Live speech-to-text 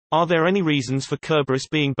Are there any reasons for Kerberos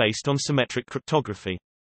being based on symmetric cryptography?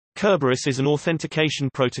 Kerberos is an authentication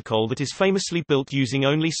protocol that is famously built using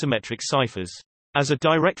only symmetric ciphers. As a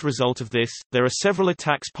direct result of this, there are several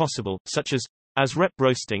attacks possible, such as rep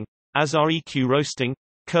roasting, as REQ roasting,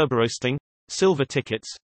 Kerberosting, silver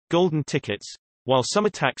tickets, golden tickets, while some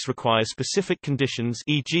attacks require specific conditions,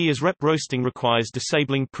 e.g. as rep roasting requires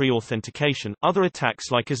disabling pre-authentication, other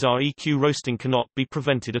attacks like as REQ roasting cannot be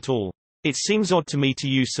prevented at all. It seems odd to me to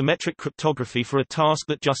use symmetric cryptography for a task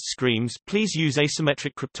that just screams, please use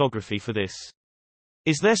asymmetric cryptography for this.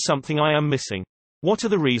 Is there something I am missing? What are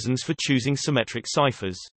the reasons for choosing symmetric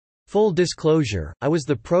ciphers? Full disclosure, I was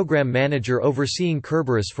the program manager overseeing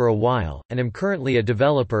Kerberos for a while, and am currently a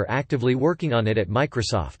developer actively working on it at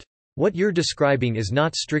Microsoft. What you're describing is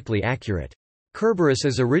not strictly accurate. Kerberos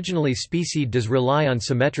as originally specified does rely on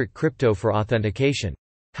symmetric crypto for authentication.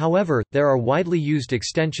 However, there are widely used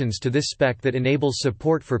extensions to this spec that enables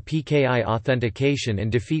support for PKI authentication and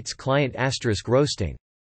defeats client * roasting.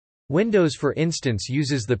 Windows for instance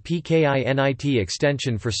uses the PKI NIT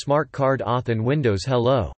extension for Smart Card Auth and Windows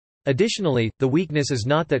Hello. Additionally, the weakness is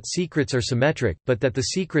not that secrets are symmetric, but that the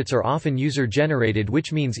secrets are often user-generated,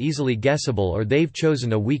 which means easily guessable, or they've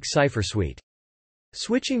chosen a weak cipher suite.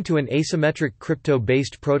 Switching to an asymmetric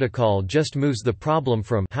crypto-based protocol just moves the problem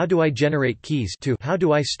from how do I generate keys to how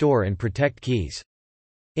do I store and protect keys.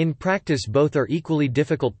 In practice, both are equally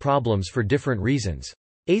difficult problems for different reasons.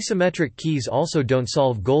 Asymmetric keys also don't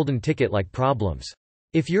solve golden ticket-like problems.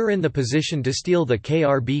 If you're in the position to steal the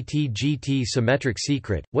KRBT-GT symmetric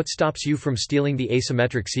secret, what stops you from stealing the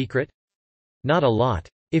asymmetric secret? Not a lot.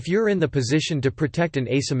 If you're in the position to protect an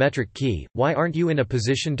asymmetric key, why aren't you in a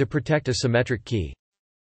position to protect a symmetric key?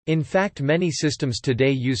 In fact, many systems today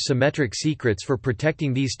use symmetric secrets for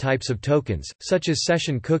protecting these types of tokens, such as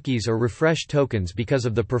session cookies or refresh tokens, because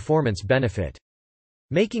of the performance benefit.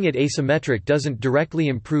 Making it asymmetric doesn't directly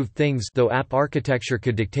improve things, though app architecture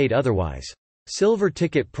could dictate otherwise. Silver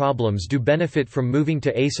ticket problems do benefit from moving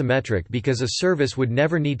to asymmetric because a service would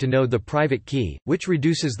never need to know the private key, which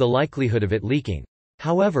reduces the likelihood of it leaking.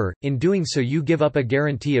 However, in doing so you give up a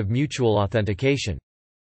guarantee of mutual authentication.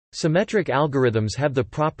 Symmetric algorithms have the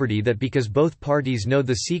property that because both parties know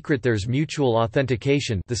the secret there's mutual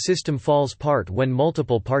authentication, the system falls apart when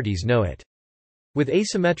multiple parties know it. With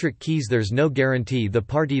asymmetric keys there's no guarantee the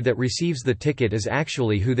party that receives the ticket is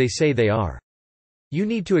actually who they say they are. You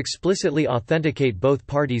need to explicitly authenticate both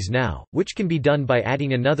parties now, which can be done by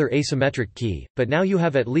adding another asymmetric key, but now you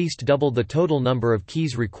have at least doubled the total number of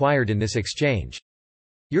keys required in this exchange.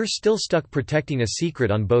 You're still stuck protecting a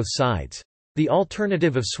secret on both sides. The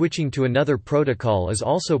alternative of switching to another protocol is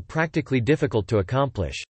also practically difficult to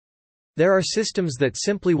accomplish. There are systems that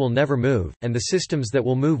simply will never move, and the systems that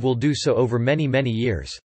will move will do so over many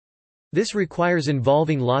years. This requires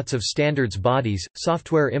involving lots of standards bodies,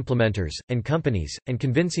 software implementers, and companies, and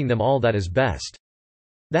convincing them all that is best.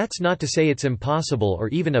 That's not to say it's impossible or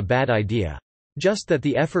even a bad idea. Just that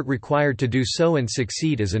the effort required to do so and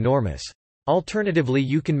succeed is enormous. Alternatively,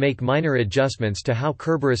 you can make minor adjustments to how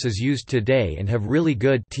Kerberos is used today and have really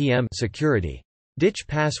good TM security. Ditch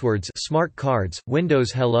passwords, smart cards,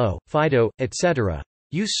 Windows Hello, FIDO, etc.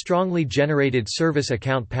 Use strongly generated service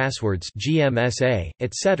account passwords (GMSA),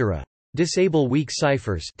 etc. Disable weak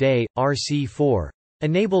ciphers (DE, RC4).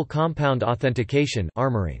 Enable compound authentication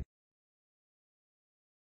 (armoring).